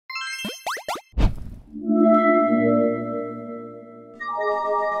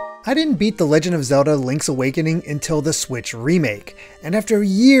I didn't beat The Legend of Zelda Link's Awakening until the Switch remake, and after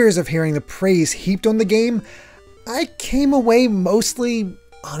years of hearing the praise heaped on the game, I came away mostly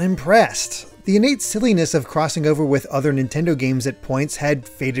unimpressed. The innate silliness of crossing over with other Nintendo games at points had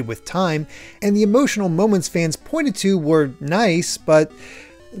faded with time, and the emotional moments fans pointed to were nice, but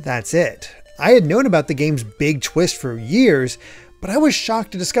that's it. I had known about the game's big twist for years, but I was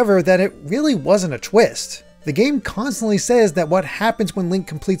shocked to discover that it really wasn't a twist. The game constantly says that what happens when Link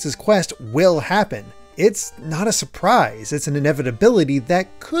completes his quest will happen. It's not a surprise, it's an inevitability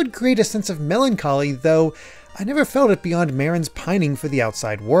that could create a sense of melancholy, though I never felt it beyond Marin's pining for the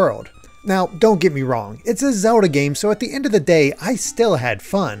outside world. Now, don't get me wrong, it's a Zelda game, so at the end of the day, I still had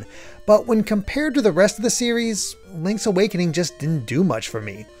fun. But when compared to the rest of the series, Link's Awakening just didn't do much for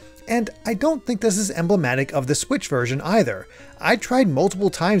me. And I don't think this is emblematic of the Switch version either. I tried multiple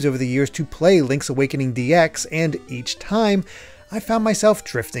times over the years to play Link's Awakening DX, and each time, I found myself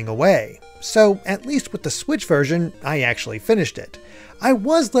drifting away. So, at least with the Switch version, I actually finished it. I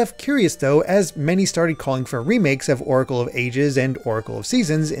was left curious though, as many started calling for remakes of Oracle of Ages and Oracle of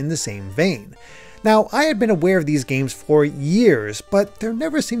Seasons in the same vein. Now, I had been aware of these games for years, but there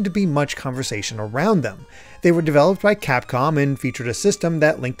never seemed to be much conversation around them. They were developed by Capcom and featured a system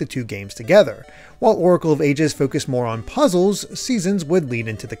that linked the two games together. While Oracle of Ages focused more on puzzles, Seasons would lead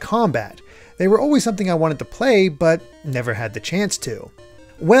into the combat. They were always something I wanted to play, but never had the chance to.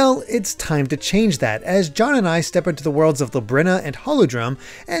 Well, it's time to change that, as John and I step into the worlds of Labrynna and Holodrum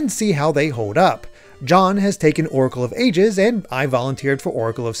and see how they hold up. John has taken Oracle of Ages, and I volunteered for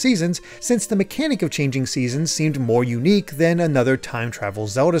Oracle of Seasons, since the mechanic of changing seasons seemed more unique than another time travel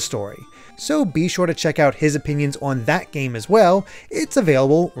Zelda story. So be sure to check out his opinions on that game as well, it's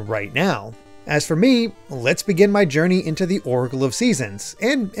available right now. As for me, let's begin my journey into the Oracle of Seasons,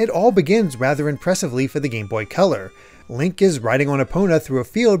 and it all begins rather impressively for the Game Boy Color. Link is riding on Epona through a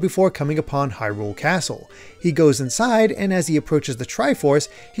field before coming upon Hyrule Castle. He goes inside, and as he approaches the Triforce,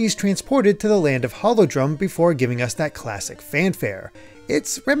 he's transported to the land of Holodrum before giving us that classic fanfare.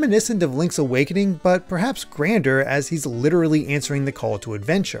 It's reminiscent of Link's Awakening, but perhaps grander, as he's literally answering the call to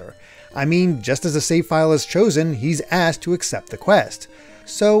adventure. I mean, just as a save file is chosen, he's asked to accept the quest.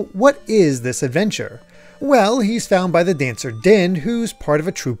 So what is this adventure? Well, he's found by the dancer Din, who's part of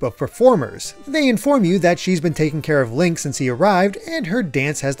a troupe of performers. They inform you that she's been taking care of Link since he arrived, and her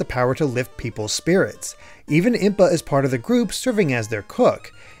dance has the power to lift people's spirits. Even Impa is part of the group, serving as their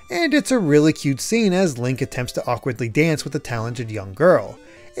cook. And it's a really cute scene as Link attempts to awkwardly dance with a talented young girl.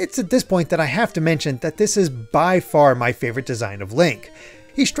 It's at this point that I have to mention that this is by far my favorite design of Link.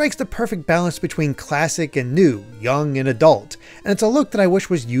 He strikes the perfect balance between classic and new, young and adult, and it's a look that I wish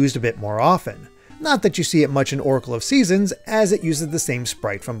was used a bit more often. Not that you see it much in Oracle of Seasons, as it uses the same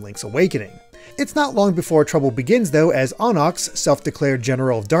sprite from Link's Awakening. It's not long before trouble begins though, as Onox, self-declared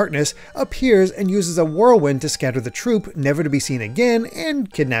General of Darkness, appears and uses a whirlwind to scatter the troop, never to be seen again,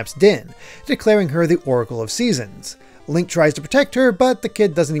 and kidnaps Din, declaring her the Oracle of Seasons. Link tries to protect her, but the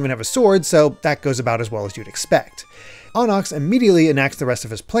kid doesn't even have a sword, so that goes about as well as you'd expect. Onox immediately enacts the rest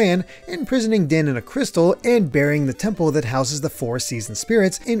of his plan, imprisoning Din in a crystal and burying the temple that houses the 4 season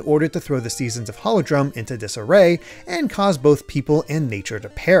spirits in order to throw the seasons of Holodrum into disarray and cause both people and nature to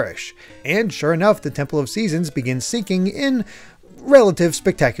perish. And sure enough, the Temple of Seasons begins sinking in relative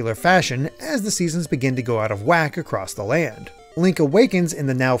spectacular fashion as the seasons begin to go out of whack across the land. Link awakens in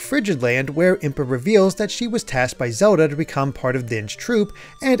the now frigid land, where Impa reveals that she was tasked by Zelda to become part of Din's troupe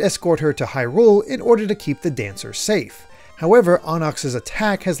and escort her to Hyrule in order to keep the dancers safe. However, Onox's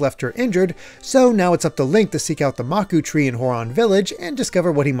attack has left her injured, so now it's up to Link to seek out the Maku tree in Horon Village and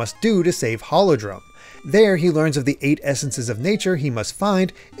discover what he must do to save Holodrum. There he learns of the 8 essences of nature he must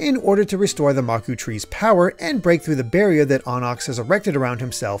find in order to restore the Maku tree's power and break through the barrier that Onox has erected around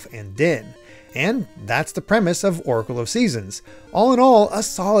himself and Din. And that's the premise of Oracle of Seasons. All in all, a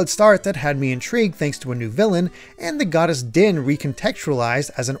solid start that had me intrigued thanks to a new villain, and the goddess Din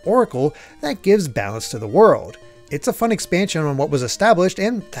recontextualized as an oracle that gives balance to the world. It's a fun expansion on what was established,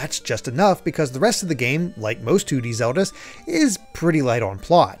 and that's just enough because the rest of the game, like most 2D Zeldas, is pretty light on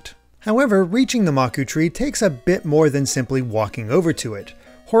plot. However, reaching the Maku tree takes a bit more than simply walking over to it.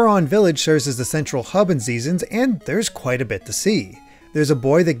 Horon Village serves as the central hub in Seasons, and there's quite a bit to see. There's a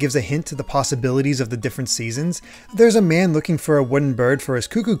boy that gives a hint to the possibilities of the different seasons. There's a man looking for a wooden bird for his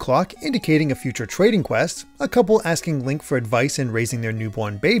cuckoo clock, indicating a future trading quest. A couple asking Link for advice in raising their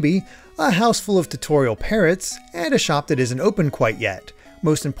newborn baby. A house full of tutorial parrots. And a shop that isn't open quite yet.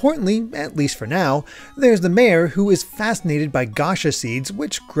 Most importantly, at least for now, there's the mayor who is fascinated by gacha seeds,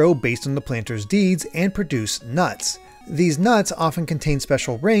 which grow based on the planter's deeds and produce nuts. These nuts often contain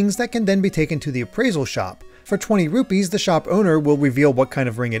special rings that can then be taken to the appraisal shop. For 20 rupees, the shop owner will reveal what kind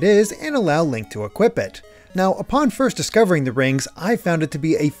of ring it is and allow Link to equip it. Now, upon first discovering the rings, I found it to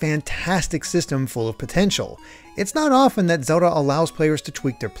be a fantastic system full of potential. It's not often that Zelda allows players to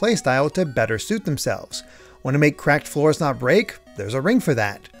tweak their playstyle to better suit themselves. Want to make cracked floors not break? There's a ring for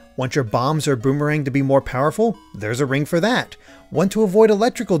that. Want your bombs or boomerang to be more powerful? There's a ring for that. Want to avoid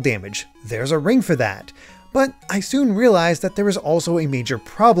electrical damage? There's a ring for that. But I soon realized that there was also a major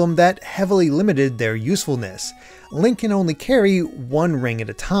problem that heavily limited their usefulness. Link can only carry one ring at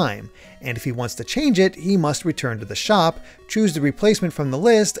a time, and if he wants to change it, he must return to the shop, choose the replacement from the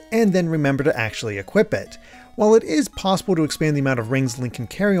list, and then remember to actually equip it. While it is possible to expand the amount of rings Link can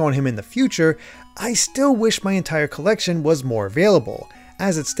carry on him in the future, I still wish my entire collection was more available.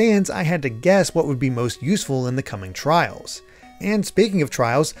 As it stands, I had to guess what would be most useful in the coming trials. And speaking of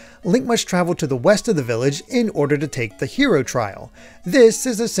trials, Link must travel to the west of the village in order to take the Hero Trial. This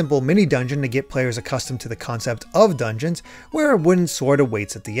is a simple mini dungeon to get players accustomed to the concept of dungeons, where a wooden sword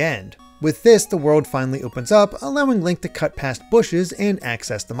awaits at the end. With this, the world finally opens up, allowing Link to cut past bushes and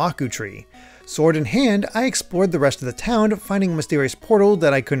access the Maku Tree. Sword in hand, I explored the rest of the town, finding a mysterious portal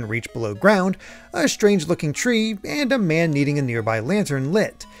that I couldn't reach below ground, a strange looking tree, and a man needing a nearby lantern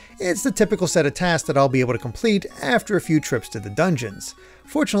lit. It's the typical set of tasks that I'll be able to complete after a few trips to the dungeons.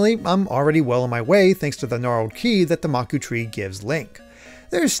 Fortunately, I'm already well on my way thanks to the gnarled key that the Maku Tree gives Link.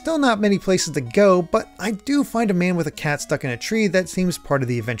 There's still not many places to go, but I do find a man with a cat stuck in a tree that seems part of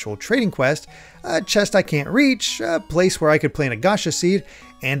the eventual trading quest, a chest I can't reach, a place where I could plant a gacha seed,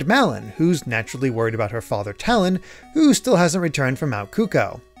 and Malon, who's naturally worried about her father Talon, who still hasn't returned from Mount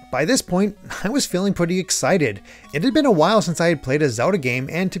Kuko. By this point, I was feeling pretty excited. It had been a while since I had played a Zelda game,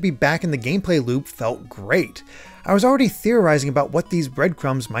 and to be back in the gameplay loop felt great. I was already theorizing about what these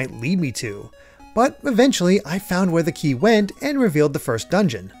breadcrumbs might lead me to. But eventually, I found where the key went and revealed the first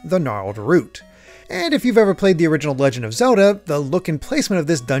dungeon, the Gnarled Root. And if you've ever played the original Legend of Zelda, the look and placement of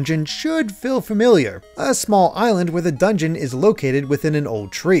this dungeon should feel familiar. A small island where the dungeon is located within an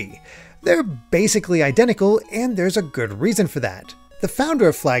old tree. They're basically identical, and there's a good reason for that. The founder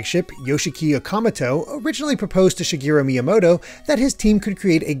of Flagship, Yoshiki Okamoto, originally proposed to Shigeru Miyamoto that his team could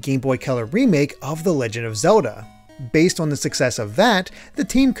create a Game Boy Color remake of The Legend of Zelda. Based on the success of that, the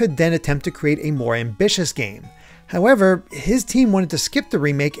team could then attempt to create a more ambitious game. However, his team wanted to skip the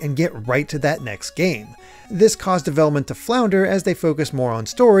remake and get right to that next game. This caused development to flounder as they focused more on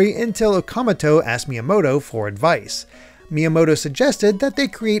story until Okamoto asked Miyamoto for advice. Miyamoto suggested that they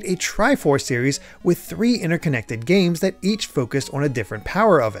create a Triforce series with 3 interconnected games that each focused on a different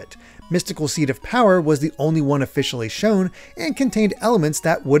power of it. Mystical Seed of Power was the only one officially shown and contained elements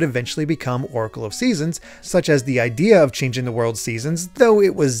that would eventually become Oracle of Seasons, such as the idea of changing the world's seasons, though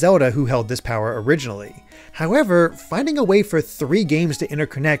it was Zelda who held this power originally. However, finding a way for 3 games to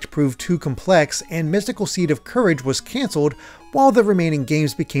interconnect proved too complex, and Mystical Seed of Courage was cancelled, while the remaining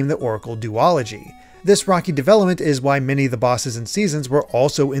games became the Oracle Duology. This rocky development is why many of the bosses and seasons were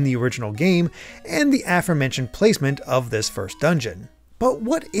also in the original game, and the aforementioned placement of this first dungeon. But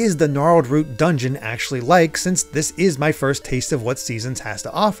what is the Gnarled Root dungeon actually like, since this is my first taste of what Seasons has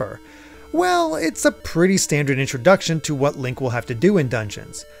to offer? Well, it's a pretty standard introduction to what Link will have to do in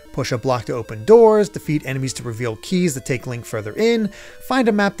dungeons. Push a block to open doors, defeat enemies to reveal keys that take Link further in, find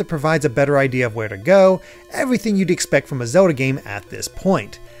a map that provides a better idea of where to go, everything you'd expect from a Zelda game at this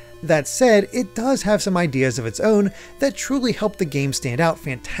point. That said, it does have some ideas of its own that truly help the game stand out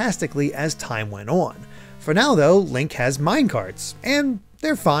fantastically as time went on. For now though, Link has minecarts, and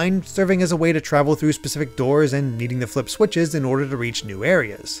they're fine, serving as a way to travel through specific doors and needing to flip switches in order to reach new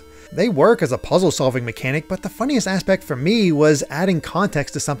areas. They work as a puzzle-solving mechanic, but the funniest aspect for me was adding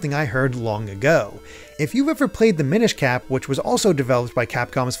context to something I heard long ago. If you've ever played the Minish Cap, which was also developed by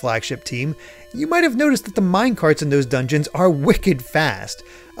Capcom's Flagship team, you might have noticed that the minecarts in those dungeons are wicked fast.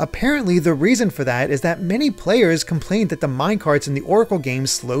 Apparently, the reason for that is that many players complained that the minecarts in the Oracle games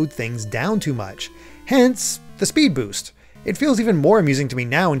slowed things down too much. Hence, the speed boost. It feels even more amusing to me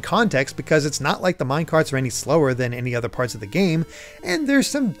now in context because it's not like the minecarts are any slower than any other parts of the game, and there's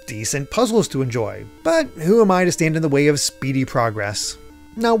some decent puzzles to enjoy. But who am I to stand in the way of speedy progress?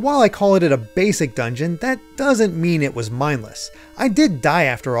 Now, while I call it a basic dungeon, that doesn't mean it was mindless. I did die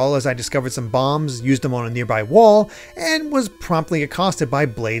after all, as I discovered some bombs, used them on a nearby wall, and was promptly accosted by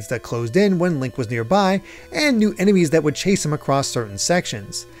blades that closed in when Link was nearby, and new enemies that would chase him across certain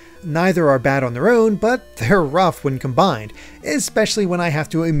sections. Neither are bad on their own, but they're rough when combined, especially when I have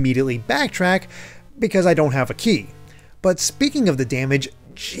to immediately backtrack because I don't have a key. But speaking of the damage,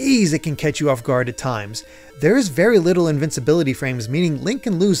 geez, it can catch you off guard at times. There is very little invincibility frames, meaning Link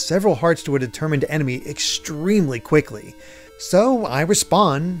can lose several hearts to a determined enemy extremely quickly. So I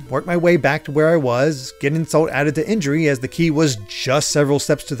respawn, work my way back to where I was, get insult added to injury as the key was just several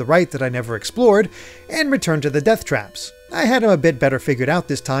steps to the right that I never explored, and return to the death traps. I had him a bit better figured out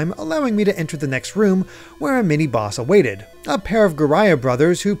this time, allowing me to enter the next room where a mini-boss awaited, a pair of Garaya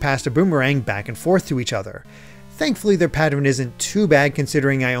brothers who passed a boomerang back and forth to each other. Thankfully their pattern isn't too bad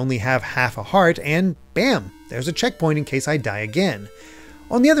considering I only have half a heart, and bam, there's a checkpoint in case I die again.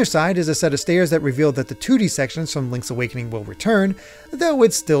 On the other side is a set of stairs that reveal that the 2D sections from Link's Awakening will return, though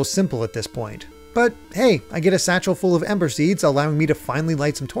it's still simple at this point. But hey, I get a satchel full of ember seeds, allowing me to finally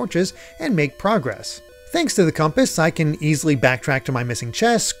light some torches and make progress. Thanks to the compass, I can easily backtrack to my missing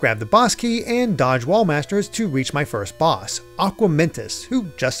chests, grab the boss key, and dodge wall masters to reach my first boss, Aquamentus,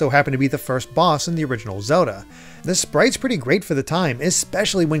 who just so happened to be the first boss in the original Zelda. The sprite's pretty great for the time,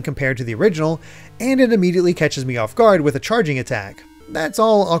 especially when compared to the original, and it immediately catches me off guard with a charging attack. That's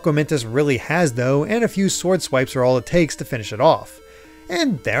all Aquamentus really has though, and a few sword swipes are all it takes to finish it off.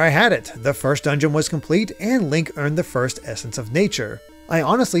 And there I had it, the first dungeon was complete, and Link earned the first Essence of Nature. I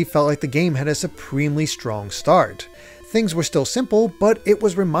honestly felt like the game had a supremely strong start. Things were still simple, but it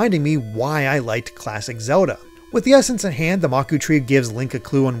was reminding me why I liked classic Zelda. With the essence in hand, the Maku tree gives Link a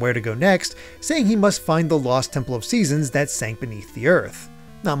clue on where to go next, saying he must find the lost Temple of Seasons that sank beneath the earth.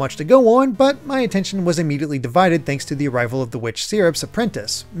 Not much to go on, but my attention was immediately divided thanks to the arrival of the Witch Syrup's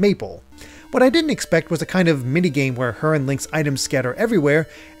apprentice, Maple. What I didn't expect was a kind of minigame where her and Link's items scatter everywhere,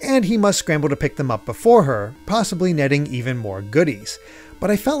 and he must scramble to pick them up before her, possibly netting even more goodies. But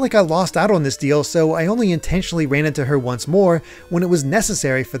I felt like I lost out on this deal, so I only intentionally ran into her once more when it was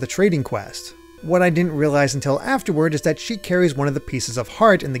necessary for the trading quest. What I didn't realize until afterward is that she carries one of the pieces of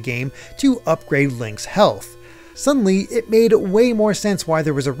heart in the game to upgrade Link's health. Suddenly, it made way more sense why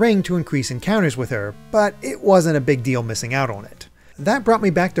there was a ring to increase encounters with her, but it wasn't a big deal missing out on it. That brought me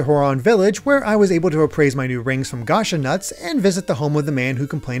back to Horon Village, where I was able to appraise my new rings from Gasha Nuts and visit the home of the man who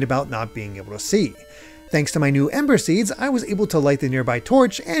complained about not being able to see. Thanks to my new Ember Seeds, I was able to light the nearby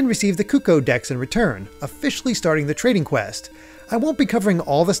torch and receive the Kuko Dex in return, officially starting the trading quest. I won't be covering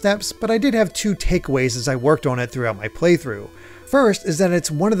all the steps, but I did have two takeaways as I worked on it throughout my playthrough. First is that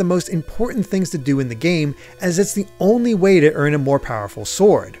it's one of the most important things to do in the game, as it's the only way to earn a more powerful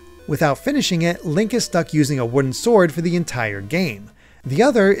sword. Without finishing it, Link is stuck using a wooden sword for the entire game. The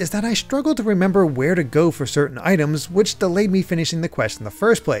other is that I struggled to remember where to go for certain items, which delayed me finishing the quest in the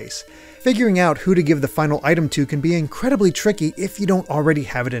first place. Figuring out who to give the final item to can be incredibly tricky if you don't already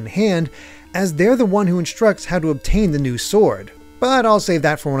have it in hand, as they're the one who instructs how to obtain the new sword. But I'll save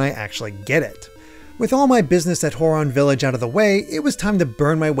that for when I actually get it. With all my business at Horon Village out of the way, it was time to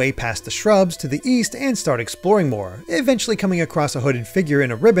burn my way past the shrubs to the east and start exploring more, eventually coming across a hooded figure in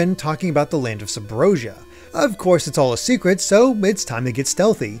a ribbon talking about the land of Subrosia. Of course it's all a secret, so it's time to get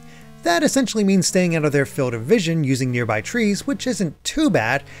stealthy. That essentially means staying out of their field of vision using nearby trees, which isn't too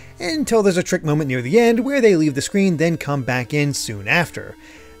bad, until there's a trick moment near the end where they leave the screen then come back in soon after.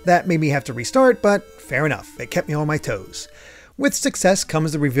 That made me have to restart, but fair enough, it kept me on my toes. With success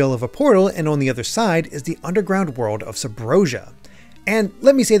comes the reveal of a portal, and on the other side is the underground world of Subrosia. And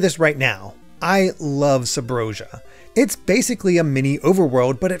let me say this right now, I love Subrosia. It's basically a mini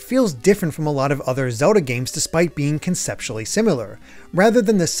overworld, but it feels different from a lot of other Zelda games despite being conceptually similar. Rather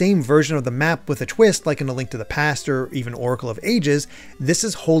than the same version of the map with a twist like in A Link to the Past or even Oracle of Ages, this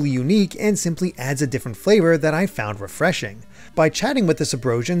is wholly unique and simply adds a different flavor that I found refreshing. By chatting with the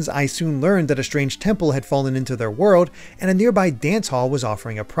Subrosians, I soon learned that a strange temple had fallen into their world and a nearby dance hall was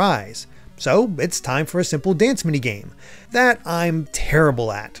offering a prize. So it's time for a simple dance minigame that I'm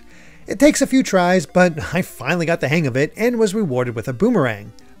terrible at. It takes a few tries, but I finally got the hang of it and was rewarded with a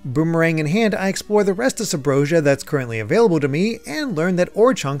boomerang. Boomerang in hand, I explore the rest of Subrosia that's currently available to me and learn that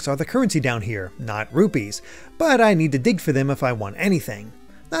ore chunks are the currency down here, not rupees, but I need to dig for them if I want anything.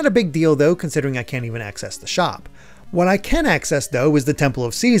 Not a big deal though, considering I can't even access the shop. What I can access though is the Temple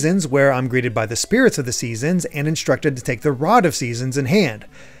of Seasons, where I'm greeted by the spirits of the seasons and instructed to take the Rod of Seasons in hand.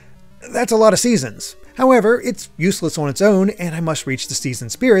 That's a lot of seasons. However, it's useless on its own, and I must reach the season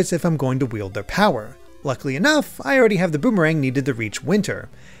spirits if I'm going to wield their power. Luckily enough, I already have the boomerang needed to reach winter.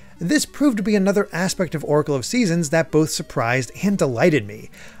 This proved to be another aspect of Oracle of Seasons that both surprised and delighted me.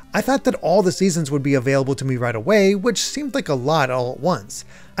 I thought that all the seasons would be available to me right away, which seemed like a lot all at once.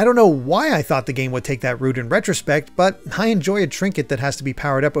 I don't know why I thought the game would take that route in retrospect, but I enjoy a trinket that has to be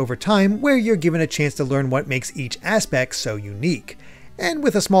powered up over time where you're given a chance to learn what makes each aspect so unique. And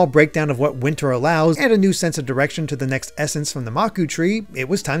with a small breakdown of what winter allows and a new sense of direction to the next essence from the Maku tree, it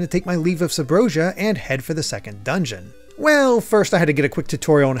was time to take my leave of Subrosia and head for the second dungeon. Well, first I had to get a quick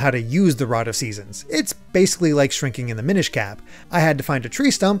tutorial on how to use the Rod of Seasons. It's basically like shrinking in the Minish Cap. I had to find a tree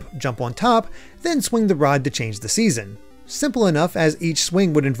stump, jump on top, then swing the rod to change the season. simple enough as each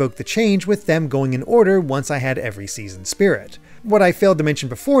swing would invoke the change with them going in order once I had every season spirit. What I failed to mention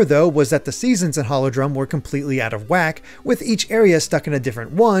before though was that the seasons in Holodrum were completely out of whack, with each area stuck in a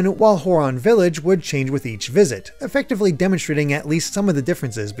different one, while Horon Village would change with each visit, effectively demonstrating at least some of the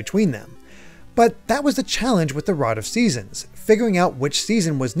differences between them. But that was the challenge with the Rod of Seasons, figuring out which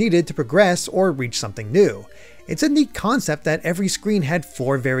season was needed to progress or reach something new. It's a neat concept that every screen had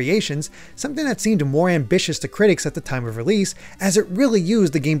 4 variations, something that seemed more ambitious to critics at the time of release, as it really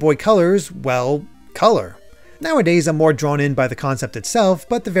used the Game Boy Color's, well, color. Nowadays I'm more drawn in by the concept itself,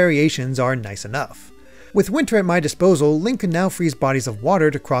 but the variations are nice enough. With winter at my disposal, Link could now freeze bodies of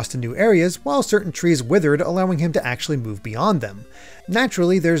water to cross to new areas, while certain trees withered, allowing him to actually move beyond them.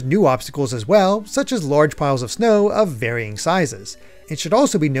 Naturally, there's new obstacles as well, such as large piles of snow of varying sizes. It should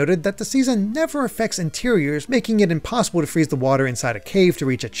also be noted that the season never affects interiors, making it impossible to freeze the water inside a cave to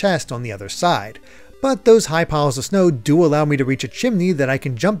reach a chest on the other side. But those high piles of snow do allow me to reach a chimney that I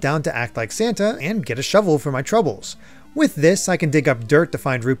can jump down to act like Santa and get a shovel for my troubles. With this, I can dig up dirt to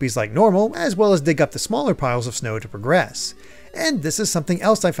find rupees like normal, as well as dig up the smaller piles of snow to progress. And this is something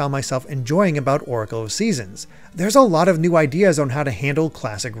else I found myself enjoying about Oracle of Seasons. There's a lot of new ideas on how to handle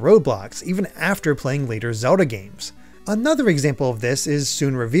classic roadblocks, even after playing later Zelda games. Another example of this is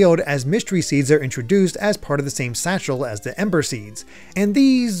soon revealed as mystery seeds are introduced as part of the same satchel as the Ember Seeds, and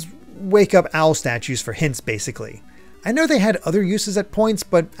these wake up owl statues for hints basically. I know they had other uses at points,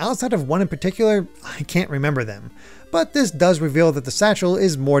 but outside of one in particular, I can't remember them. But this does reveal that the satchel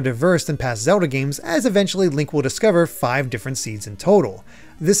is more diverse than past Zelda games, as eventually Link will discover 5 different seeds in total.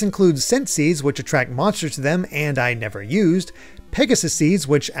 This includes Scent Seeds, which attract monsters to them and I never used, Pegasus Seeds,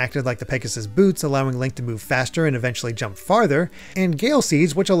 which acted like the Pegasus boots, allowing Link to move faster and eventually jump farther, and Gale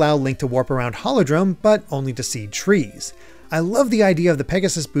Seeds, which allow Link to warp around Holodrum, but only to seed trees. I love the idea of the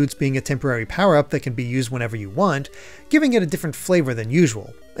Pegasus boots being a temporary power-up that can be used whenever you want, giving it a different flavor than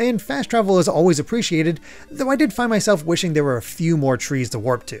usual. And fast travel is always appreciated, though I did find myself wishing there were a few more trees to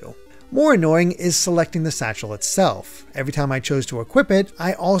warp to. More annoying is selecting the satchel itself. Every time I chose to equip it,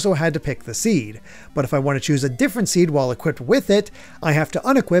 I also had to pick the seed. But if I want to choose a different seed while equipped with it, I have to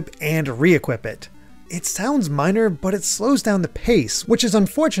unequip and re-equip it. It sounds minor, but it slows down the pace, which is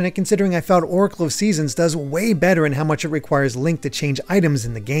unfortunate considering I felt Oracle of Seasons does way better in how much it requires Link to change items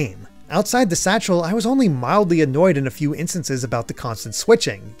in the game. Outside the satchel, I was only mildly annoyed in a few instances about the constant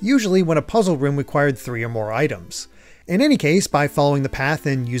switching, usually when a puzzle room required 3 or more items. In any case, by following the path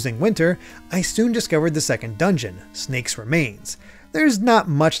and using Winter, I soon discovered the second dungeon, Snake's Remains. There's not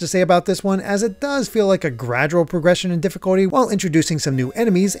much to say about this one, as it does feel like a gradual progression in difficulty while introducing some new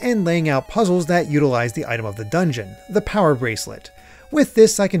enemies and laying out puzzles that utilize the item of the dungeon, the Power Bracelet. With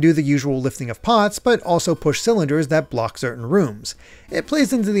this, I can do the usual lifting of pots, but also push cylinders that block certain rooms. It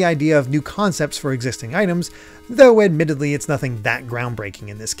plays into the idea of new concepts for existing items, though admittedly it's nothing that groundbreaking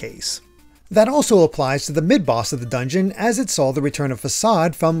in this case. That also applies to the mid-boss of the dungeon, as it saw the return of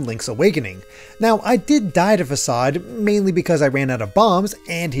Facade from Link's Awakening. Now, I did die to Facade, mainly because I ran out of bombs,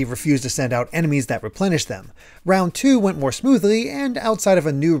 and he refused to send out enemies that replenished them. Round 2 went more smoothly, and outside of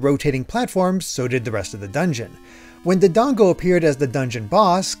a new rotating platform, so did the rest of the dungeon. When Dodongo appeared as the dungeon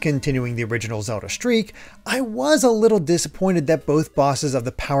boss, continuing the original Zelda streak, I was a little disappointed that both bosses of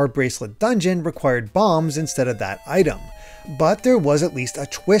the Power Bracelet dungeon required bombs instead of that item. But there was at least a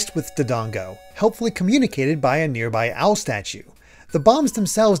twist with Dodongo, helpfully communicated by a nearby owl statue. The bombs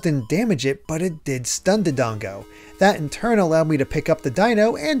themselves didn't damage it, but it did stun Dodongo. That in turn allowed me to pick up the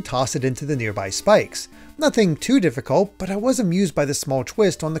dino and toss it into the nearby spikes. Nothing too difficult, but I was amused by the small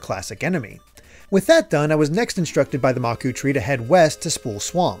twist on the classic enemy. With that done, I was next instructed by the Maku tree to head west to Spool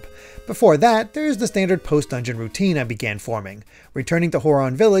Swamp. Before that, there's the standard post-dungeon routine I began forming, returning to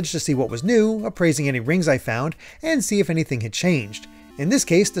Horon Village to see what was new, appraising any rings I found, and see if anything had changed. In this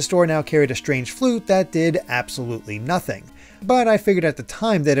case, the store now carried a strange flute that did absolutely nothing, but I figured at the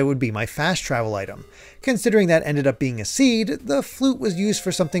time that it would be my fast travel item. Considering that ended up being a seed, the flute was used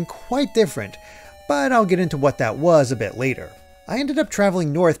for something quite different, but I'll get into what that was a bit later. I ended up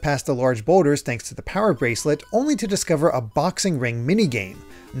traveling north past the large boulders thanks to the Power Bracelet, only to discover a boxing ring minigame.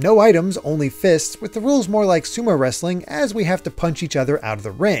 No items, only fists, with the rules more like sumo wrestling, as we have to punch each other out of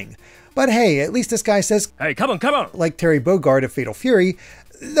the ring. But hey, at least this guy says, "Hey, come on," like Terry Bogard of Fatal Fury,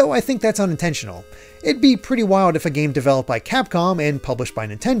 though I think that's unintentional. It'd be pretty wild if a game developed by Capcom and published by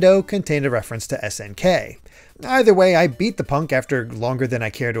Nintendo contained a reference to SNK. Either way, I beat the punk after longer than I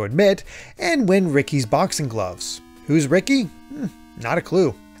care to admit, and win Ricky's boxing gloves. Who's Ricky? Not a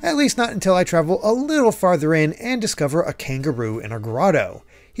clue. At least not until I travel a little farther in and discover a kangaroo in a grotto.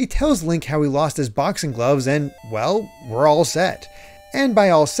 He tells Link how he lost his boxing gloves and, well, we're all set. And by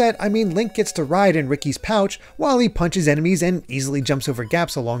all set, I mean Link gets to ride in Ricky's pouch while he punches enemies and easily jumps over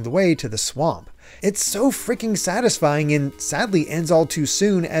gaps along the way to the swamp. It's so freaking satisfying and sadly ends all too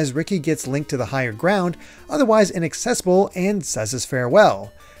soon as Ricky gets Link to the higher ground, otherwise inaccessible, and says his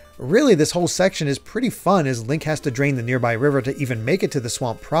farewell. Really, this whole section is pretty fun as Link has to drain the nearby river to even make it to the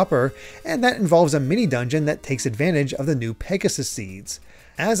swamp proper, and that involves a mini dungeon that takes advantage of the new Pegasus seeds.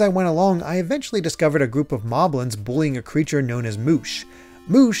 As I went along, I eventually discovered a group of moblins bullying a creature known as Moosh.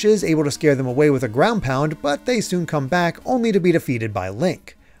 Moosh is able to scare them away with a ground pound, but they soon come back only to be defeated by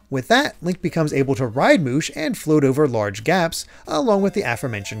Link. With that, Link becomes able to ride Moosh and float over large gaps, along with the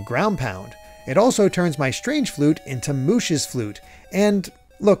aforementioned ground pound. It also turns my strange flute into Moosh's flute, and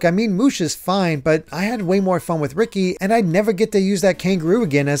look, I mean Moosh is fine, but I had way more fun with Ricky, and I'd never get to use that kangaroo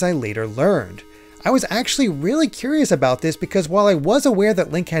again as I later learned. I was actually really curious about this because while I was aware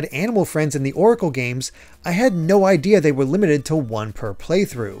that Link had animal friends in the Oracle games, I had no idea they were limited to one per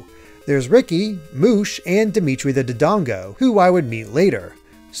playthrough. There's Ricky, Moosh, and Dimitri the Dodongo, who I would meet later.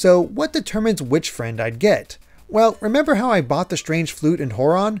 So what determines which friend I'd get? Well, remember how I bought the strange flute in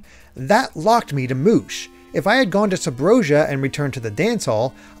Horon? That locked me to Moosh. If I had gone to Subrosia and returned to the dance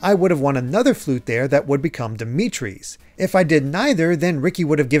hall, I would have won another flute there that would become Dimitri's. If I did neither, then Ricky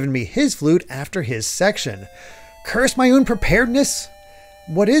would have given me his flute after his section. Curse my own preparedness!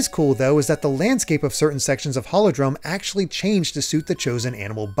 What is cool though is that the landscape of certain sections of Holodrum actually changed to suit the chosen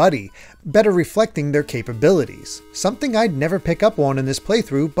animal buddy, better reflecting their capabilities. Something I'd never pick up on in this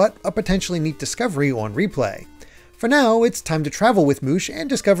playthrough, but a potentially neat discovery on replay. For now, it's time to travel with Moosh and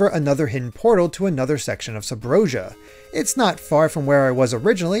discover another hidden portal to another section of Subrosia. It's not far from where I was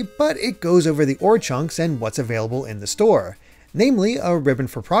originally, but it goes over the ore chunks and what's available in the store. Namely, a ribbon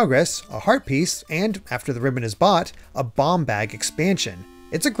for progress, a heart piece, and, after the ribbon is bought, a bomb bag expansion.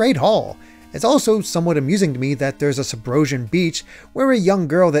 It's a great haul. It's also somewhat amusing to me that there's a Subrosian beach where a young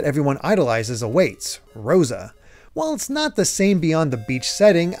girl that everyone idolizes awaits, Rosa. While it's not the same beyond the beach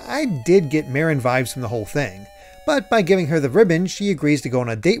setting, I did get Marin vibes from the whole thing. But by giving her the ribbon, she agrees to go on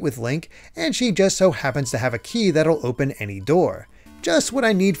a date with Link, and she just so happens to have a key that'll open any door. Just what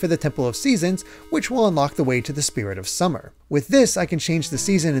I need for the Temple of Seasons, which will unlock the way to the Spirit of Summer. With this, I can change the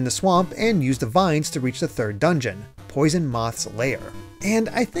season in the swamp and use the vines to reach the third dungeon, Poison Moth's Lair. And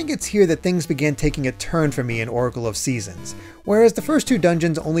I think it's here that things began taking a turn for me in Oracle of Seasons. Whereas the first two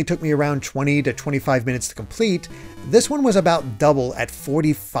dungeons only took me around 20 to 25 minutes to complete, this one was about double at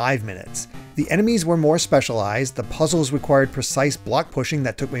 45 minutes. The enemies were more specialized, the puzzles required precise block pushing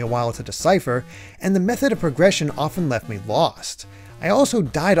that took me a while to decipher, and the method of progression often left me lost. I also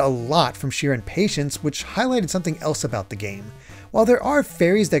died a lot from sheer impatience, which highlighted something else about the game. While there are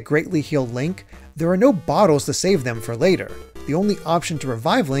fairies that greatly heal Link, there are no bottles to save them for later. The only option to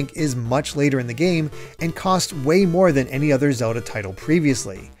revive Link is much later in the game and costs way more than any other Zelda title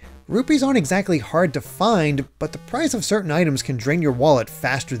previously. Rupees aren't exactly hard to find, but the price of certain items can drain your wallet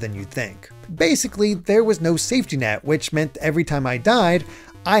faster than you'd think. Basically, there was no safety net, which meant every time I died,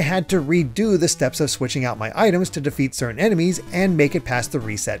 I had to redo the steps of switching out my items to defeat certain enemies and make it past the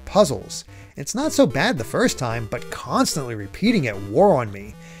reset puzzles. It's not so bad the first time, but constantly repeating it wore on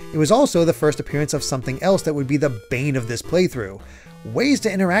me. It was also the first appearance of something else that would be the bane of this playthrough. Ways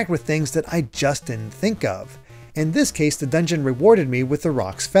to interact with things that I just didn't think of. In this case, the dungeon rewarded me with the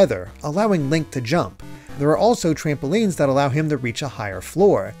Rock's Feather, allowing Link to jump. There are also trampolines that allow him to reach a higher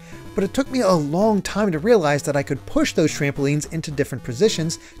floor. But it took me a long time to realize that I could push those trampolines into different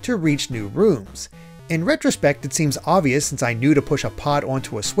positions to reach new rooms. In retrospect, it seems obvious since I knew to push a pot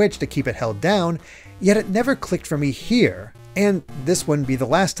onto a switch to keep it held down, yet it never clicked for me here. And this wouldn't be the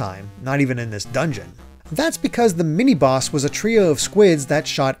last time, not even in this dungeon. That's because the mini-boss was a trio of squids that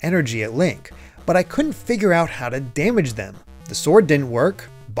shot energy at Link, but I couldn't figure out how to damage them. The sword didn't work,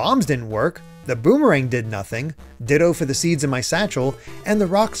 bombs didn't work, the boomerang did nothing, ditto for the seeds in my satchel, and the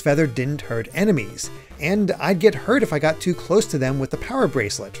Rock's Feather didn't hurt enemies. And I'd get hurt if I got too close to them with the power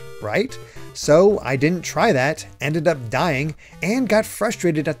bracelet, right? So I didn't try that, ended up dying, and got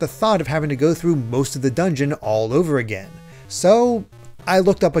frustrated at the thought of having to go through most of the dungeon all over again. So I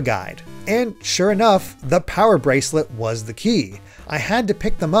looked up a guide, and sure enough, the power bracelet was the key. I had to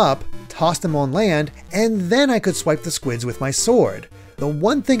pick them up, toss them on land, and then I could swipe the squids with my sword. The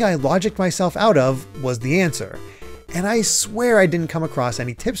one thing I logicked myself out of was the answer, and I swear I didn't come across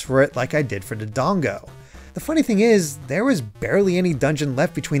any tips for it like I did for Dodongo. The funny thing is, there was barely any dungeon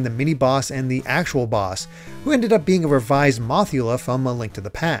left between the mini-boss and the actual boss, who ended up being a revised Mothula from A Link to the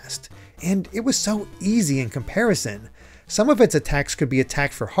Past. And it was so easy in comparison. Some of its attacks could be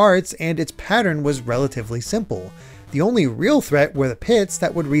attacked for hearts, and its pattern was relatively simple. The only real threat were the pits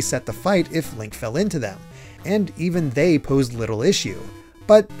that would reset the fight if Link fell into them. and even they posed little issue.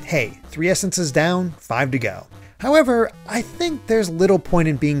 But hey, 3 essences down, 5 to go. However, I think there's little point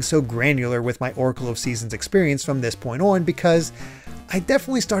in being so granular with my Oracle of Seasons experience from this point on, because I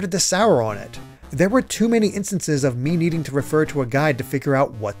definitely started to sour on it. There were too many instances of me needing to refer to a guide to figure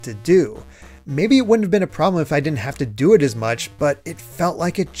out what to do. Maybe it wouldn't have been a problem if I didn't have to do it as much, but it felt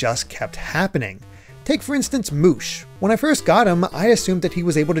like it just kept happening. Take for instance Moosh. When I first got him, I assumed that he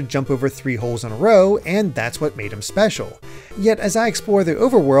was able to jump over 3 holes in a row, and that's what made him special. Yet as I explore the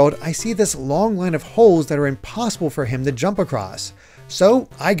overworld, I see this long line of holes that are impossible for him to jump across. So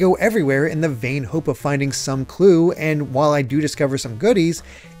I go everywhere in the vain hope of finding some clue, and while I do discover some goodies,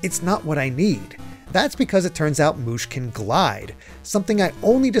 it's not what I need. That's because it turns out Moosh can glide, something I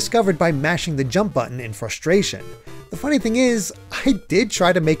only discovered by mashing the jump button in frustration. The funny thing is, I did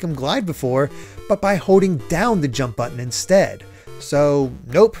try to make him glide before, but by holding down the jump button instead. So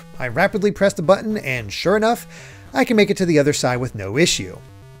nope, I rapidly pressed the button and sure enough, I can make it to the other side with no issue.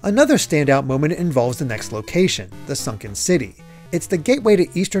 Another standout moment involves the next location, the Sunken City. It's the gateway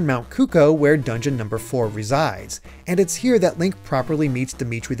to eastern Mount Kuko where dungeon number 4 resides, and it's here that Link properly meets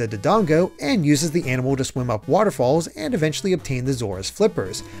Dimitri the Dodongo and uses the animal to swim up waterfalls and eventually obtain the Zora's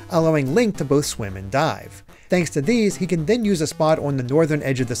Flippers, allowing Link to both swim and dive. Thanks to these, he can then use a spot on the northern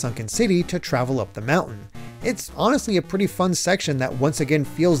edge of the Sunken City to travel up the mountain. It's honestly a pretty fun section that once again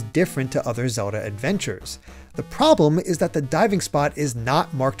feels different to other Zelda adventures. The problem is that the diving spot is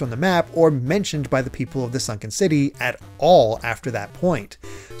not marked on the map or mentioned by the people of the Sunken City at all after that point.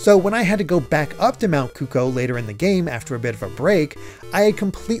 So when I had to go back up to Mount Kuko later in the game after a bit of a break, I had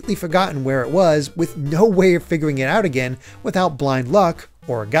completely forgotten where it was with no way of figuring it out again without blind luck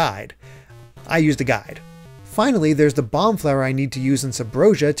or a guide. I used a guide. Finally, there's the bomb flower I need to use in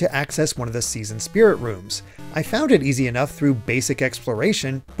Subrosia to access one of the Season Spirit rooms. I found it easy enough through basic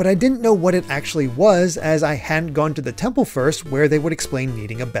exploration, but I didn't know what it actually was as I hadn't gone to the temple first where they would explain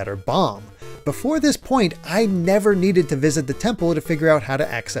needing a better bomb. Before this point, I never needed to visit the temple to figure out how to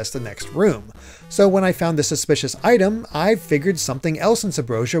access the next room. So when I found the suspicious item, I figured something else in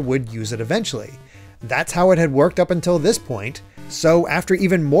Subrosia would use it eventually. That's how it had worked up until this point. So after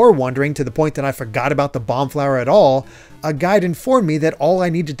even more wandering to the point that I forgot about the bomb flower at all, a guide informed me that all I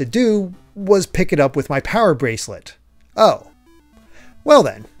needed to do was pick it up with my power bracelet. Oh. Well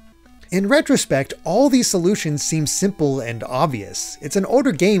then. In retrospect, all these solutions seem simple and obvious. It's an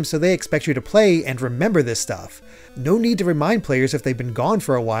older game, so they expect you to play and remember this stuff. No need to remind players if they've been gone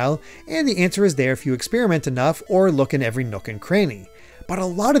for a while, and the answer is there if you experiment enough or look in every nook and cranny. But a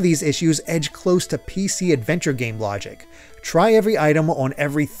lot of these issues edge close to PC adventure game logic. Try every item on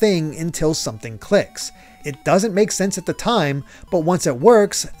everything until something clicks. It doesn't make sense at the time, but once it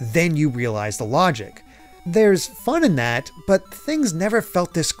works, then you realize the logic. There's fun in that, but things never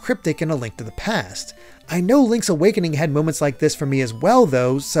felt this cryptic in A Link to the Past. I know Link's Awakening had moments like this for me as well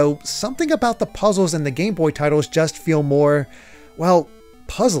though, so something about the puzzles in the Game Boy titles just feel more, well,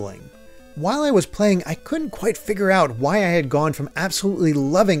 puzzling. While I was playing, I couldn't quite figure out why I had gone from absolutely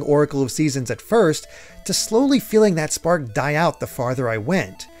loving Oracle of Seasons at first to slowly feeling that spark die out the farther I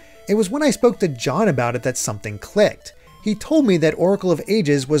went. It was when I spoke to John about it that something clicked. He told me that Oracle of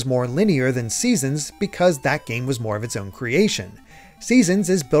Ages was more linear than Seasons because that game was more of its own creation. Seasons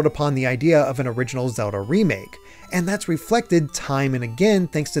is built upon the idea of an original Zelda remake, and that's reflected time and again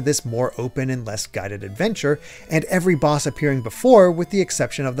thanks to this more open and less guided adventure, and every boss appearing before with the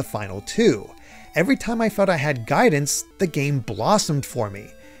exception of the final 2. Every time I felt I had guidance, the game blossomed for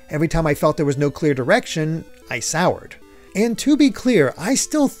me. Every time I felt there was no clear direction, I soured. And to be clear, I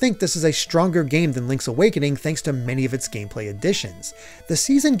still think this is a stronger game than Link's Awakening thanks to many of its gameplay additions. The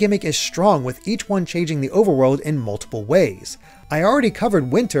season gimmick is strong with each one changing the overworld in multiple ways. I already covered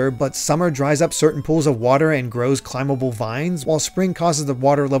winter, but summer dries up certain pools of water and grows climbable vines, while spring causes the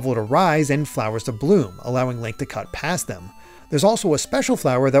water level to rise and flowers to bloom, allowing Link to cut past them. There's also a special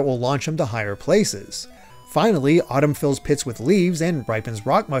flower that will launch him to higher places. Finally, autumn fills pits with leaves and ripens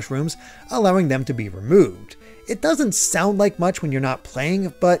rock mushrooms, allowing them to be removed. It doesn't sound like much when you're not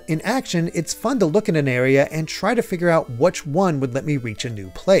playing, but in action, it's fun to look at an area and try to figure out which one would let me reach a new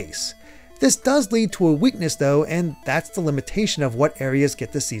place. This does lead to a weakness though, and that's the limitation of what areas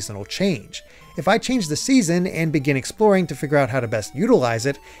get the seasonal change. If I change the season and begin exploring to figure out how to best utilize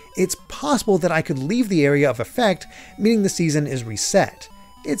it, it's possible that I could leave the area of effect, meaning the season is reset.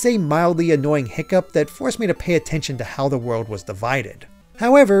 It's a mildly annoying hiccup that forced me to pay attention to how the world was divided.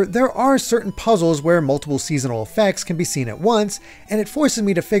 However, there are certain puzzles where multiple seasonal effects can be seen at once, and it forces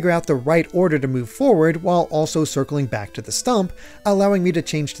me to figure out the right order to move forward while also circling back to the stump, allowing me to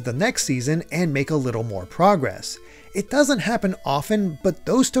change to the next season and make a little more progress. It doesn't happen often, but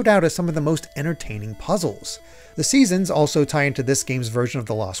those stood out as some of the most entertaining puzzles. The seasons also tie into this game's version of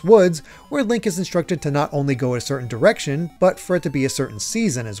the Lost Woods, where Link is instructed to not only go a certain direction, but for it to be a certain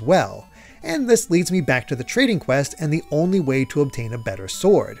season as well. And this leads me back to the trading quest and the only way to obtain a better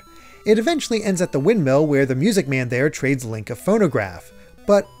sword. It eventually ends at the windmill where the music man there trades Link a phonograph.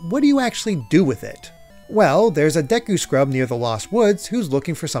 But what do you actually do with it? Well, there's a Deku scrub near the Lost Woods who's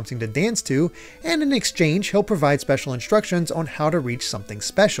looking for something to dance to, and in exchange he'll provide special instructions on how to reach something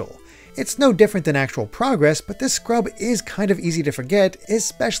special. It's no different than actual progress, but this scrub is kind of easy to forget,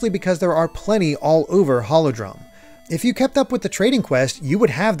 especially because there are plenty all over Holodrum. If you kept up with the trading quest, you would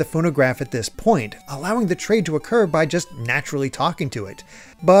have the phonograph at this point, allowing the trade to occur by just naturally talking to it.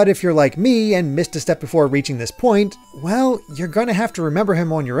 But if you're like me and missed a step before reaching this point, well, you're gonna have to remember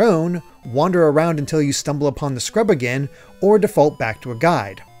him on your own, wander around until you stumble upon the scrub again, or default back to a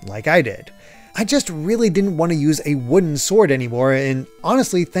guide, like I did. I just really didn't want to use a wooden sword anymore, and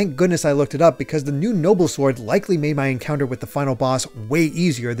honestly, thank goodness I looked it up because the new noble sword likely made my encounter with the final boss way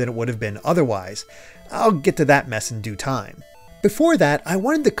easier than it would have been otherwise. I'll get to that mess in due time. Before that, I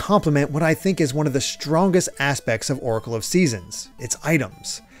wanted to compliment what I think is one of the strongest aspects of Oracle of Seasons, its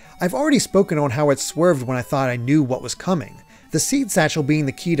items. I've already spoken on how it swerved when I thought I knew what was coming. The seed satchel being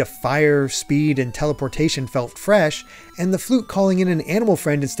the key to fire, speed, and teleportation felt fresh, and the flute calling in an animal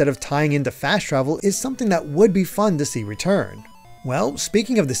friend instead of tying into fast travel is something that would be fun to see return. Well,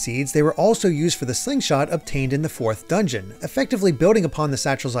 speaking of the seeds, they were also used for the slingshot obtained in the 4th dungeon, effectively building upon the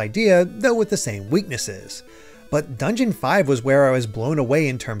satchel's idea, though with the same weaknesses. But Dungeon 5 was where I was blown away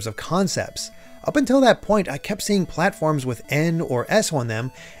in terms of concepts. Up until that point, I kept seeing platforms with N or S on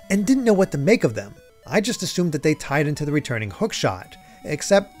them and didn't know what to make of them. I just assumed that they tied into the returning hookshot.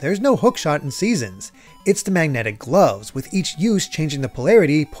 Except there's no hookshot in Seasons. It's the magnetic gloves, with each use changing the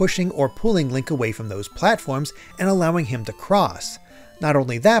polarity, pushing or pulling Link away from those platforms and allowing him to cross. Not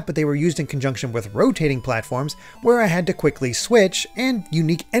only that, but they were used in conjunction with rotating platforms where I had to quickly switch, and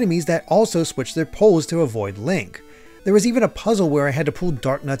unique enemies that also switched their poles to avoid Link. There was even a puzzle where I had to pull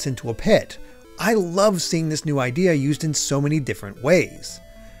dart nuts into a pit. I love seeing this new idea used in so many different ways.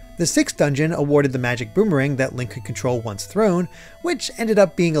 The 6th dungeon awarded the magic boomerang that Link could control once thrown, which ended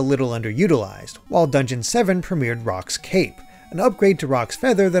up being a little underutilized, while Dungeon 7 premiered Rock's Cape, an upgrade to Rock's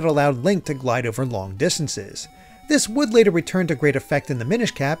Feather that allowed Link to glide over long distances. This would later return to great effect in the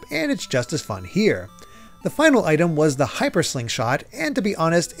Minish Cap, and it's just as fun here. The final item was the Hyper Slingshot, and to be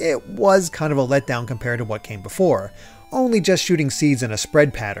honest, it was kind of a letdown compared to what came before, only just shooting seeds in a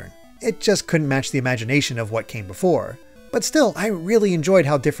spread pattern. It just couldn't match the imagination of what came before. But still, I really enjoyed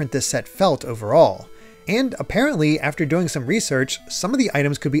how different this set felt overall. And apparently, after doing some research, some of the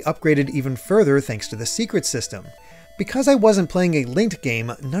items could be upgraded even further thanks to the secret system. Because I wasn't playing a linked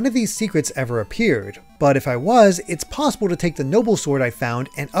game, none of these secrets ever appeared, but if I was, it's possible to take the noble sword I found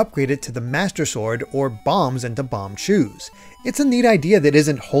and upgrade it to the master sword or bombs into bomb shoes. It's a neat idea that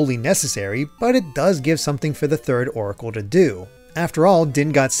isn't wholly necessary, but it does give something for the 3rd Oracle to do. After all,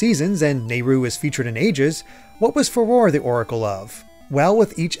 Din got seasons and Nehru is featured in ages. What was Furore the Oracle of? Well,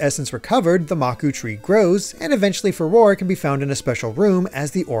 with each essence recovered, the Maku tree grows, and eventually Furore can be found in a special room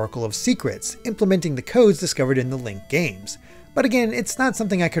as the Oracle of Secrets, implementing the codes discovered in the Link games. But again, it's not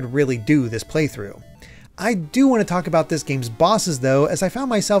something I could really do this playthrough. I do want to talk about this game's bosses though, as I found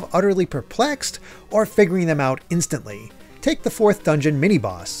myself utterly perplexed or figuring them out instantly. Take the 4th dungeon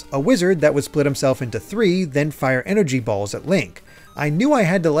mini-boss, a wizard that would split himself into 3, then fire energy balls at Link. I knew I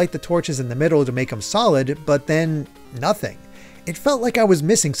had to light the torches in the middle to make them solid, but then nothing. It felt like I was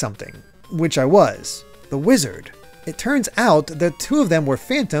missing something, which I was. The wizard. It turns out the 2 of them were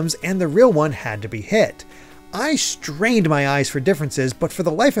phantoms and the real one had to be hit. I strained my eyes for differences, but for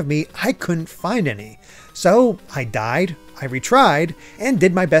the life of me, I couldn't find any. So I died, I retried, and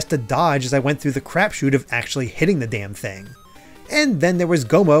did my best to dodge as I went through the crapshoot of actually hitting the damn thing. And then there was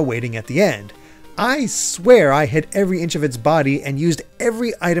Goma waiting at the end. I swear I hit every inch of its body and used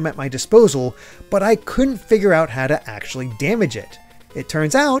every item at my disposal, but I couldn't figure out how to actually damage it. It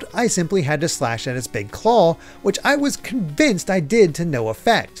turns out I simply had to slash at its big claw, which I was convinced I did to no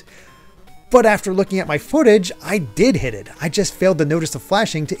effect. But after looking at my footage, I did hit it. I just failed to notice the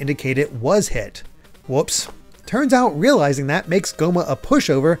flashing to indicate it was hit. Whoops. Turns out realizing that makes Goma a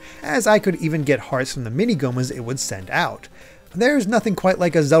pushover, as I could even get hearts from the mini Gomas it would send out. There's nothing quite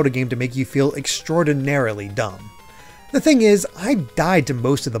like a Zelda game to make you feel extraordinarily dumb. The thing is, I died to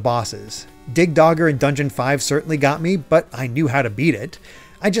most of the bosses. Dig Dogger in Dungeon 5 certainly got me, but I knew how to beat it.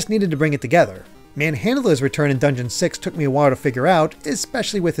 I just needed to bring it together. Manhandla's return in Dungeon 6 took me a while to figure out,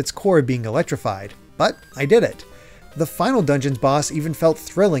 especially with its core being electrified, but I did it. The final dungeon's boss even felt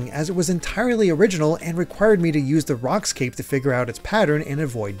thrilling as it was entirely original and required me to use the Rock's Cape to figure out its pattern and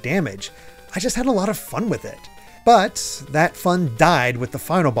avoid damage. I just had a lot of fun with it. But that fun died with the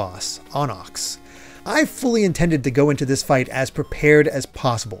final boss, Onyx. I fully intended to go into this fight as prepared as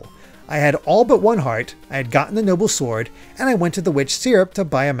possible. I had all but one heart, I had gotten the noble sword, and I went to the witch syrup to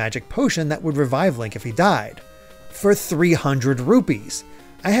buy a magic potion that would revive Link if he died. For 300 rupees.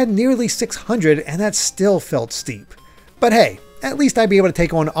 I had nearly 600 and that still felt steep. But hey, at least I'd be able to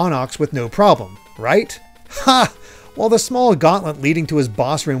take on Onyx with no problem, right? Ha! While the small gauntlet leading to his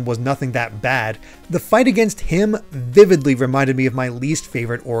boss room was nothing that bad, the fight against him vividly reminded me of my least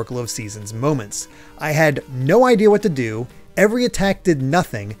favorite Oracle of Seasons moments. I had no idea what to do, every attack did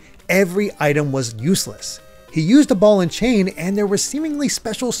nothing, every item was useless. He used a ball and chain and there were seemingly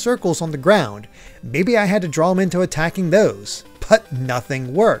special circles on the ground. Maybe I had to draw him into attacking those, but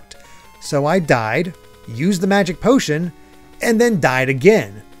nothing worked. So I died, used the magic potion, and then died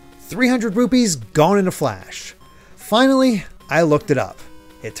again. 300 rupees gone in a flash. Finally, I looked it up.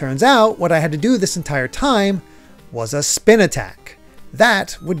 It turns out what I had to do this entire time was a spin attack.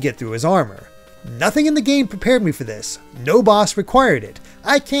 That would get through his armor. Nothing in the game prepared me for this. No boss required it.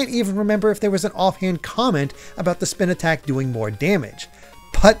 I can't even remember if there was an offhand comment about the spin attack doing more damage.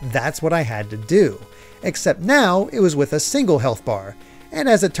 But that's what I had to do. Except now it was with a single health bar. And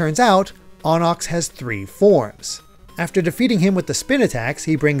as it turns out, Onyx has 3 forms. After defeating him with the spin attacks,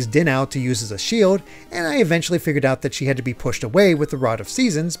 he brings Din out to use as a shield, and I eventually figured out that she had to be pushed away with the Rod of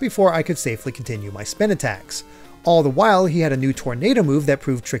Seasons before I could safely continue my spin attacks. All the while, he had a new tornado move that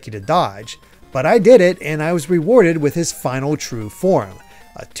proved tricky to dodge. But I did it, and I was rewarded with his final true form,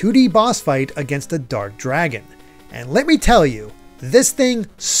 a 2D boss fight against a dark dragon. And let me tell you, this thing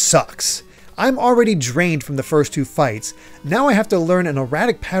sucks. I'm already drained from the first 2 fights. Now I have to learn an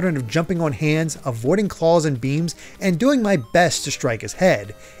erratic pattern of jumping on hands, avoiding claws and beams, and doing my best to strike his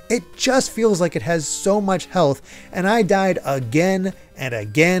head. It just feels like it has so much health, and I died again and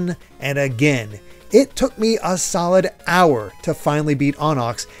again and again. It took me a solid hour to finally beat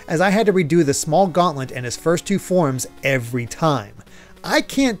Onyx, as I had to redo the small gauntlet and his first 2 forms every time. I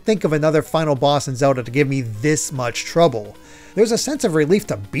can't think of another final boss in Zelda to give me this much trouble. There's a sense of relief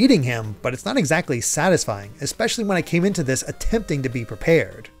to beating him, but it's not exactly satisfying, especially when I came into this attempting to be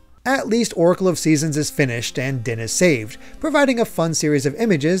prepared. At least Oracle of Seasons is finished and Din is saved, providing a fun series of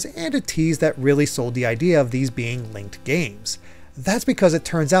images and a tease that really sold the idea of these being linked games. That's because it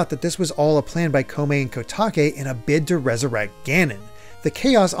turns out that this was all a plan by Koumei and Kotake in a bid to resurrect Ganon. The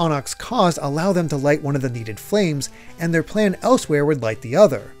chaos Onyx caused allowed them to light one of the needed flames, and their plan elsewhere would light the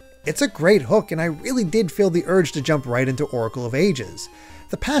other. It's a great hook, and I really did feel the urge to jump right into Oracle of Ages.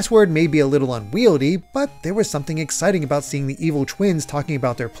 The password may be a little unwieldy, but there was something exciting about seeing the evil twins talking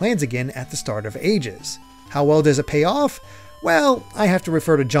about their plans again at the start of Ages. How well does it pay off? Well, I have to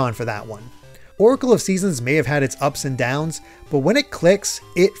refer to John for that one. Oracle of Seasons may have had its ups and downs, but when it clicks,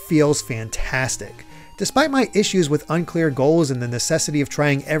 it feels fantastic. Despite my issues with unclear goals and the necessity of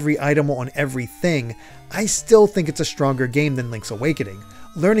trying every item on everything, I still think it's a stronger game than Link's Awakening,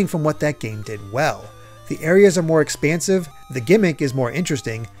 learning from what that game did well. The areas are more expansive, the gimmick is more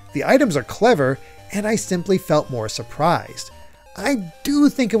interesting, the items are clever, and I simply felt more surprised. I do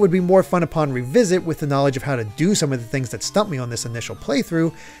think it would be more fun upon revisit with the knowledge of how to do some of the things that stumped me on this initial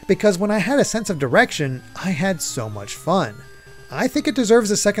playthrough, because when I had a sense of direction, I had so much fun. I think it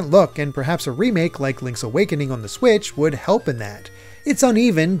deserves a second look, and perhaps a remake like Link's Awakening on the Switch would help in that. It's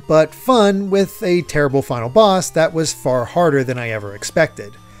uneven, but fun, with a terrible final boss that was far harder than I ever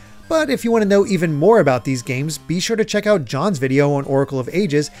expected. But if you want to know even more about these games, be sure to check out John's video on Oracle of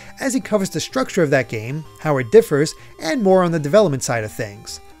Ages, as he covers the structure of that game, how it differs, and more on the development side of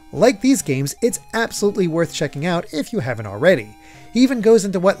things. Like these games, it's absolutely worth checking out if you haven't already. He even goes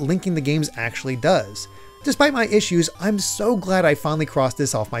into what linking the games actually does. Despite my issues, I'm so glad I finally crossed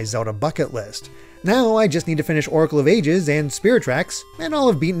this off my Zelda bucket list. Now I just need to finish Oracle of Ages and Spirit Tracks, and I'll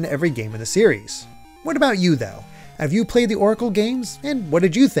have beaten every game in the series. What about you though? Have you played the Oracle games, and what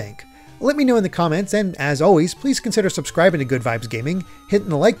did you think? Let me know in the comments, and as always, please consider subscribing to Good Vibes Gaming, hitting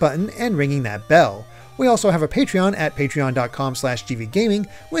the like button, and ringing that bell. We also have a Patreon at patreon.com/gvgaming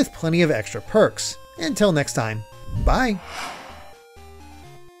with plenty of extra perks. Until next time, bye!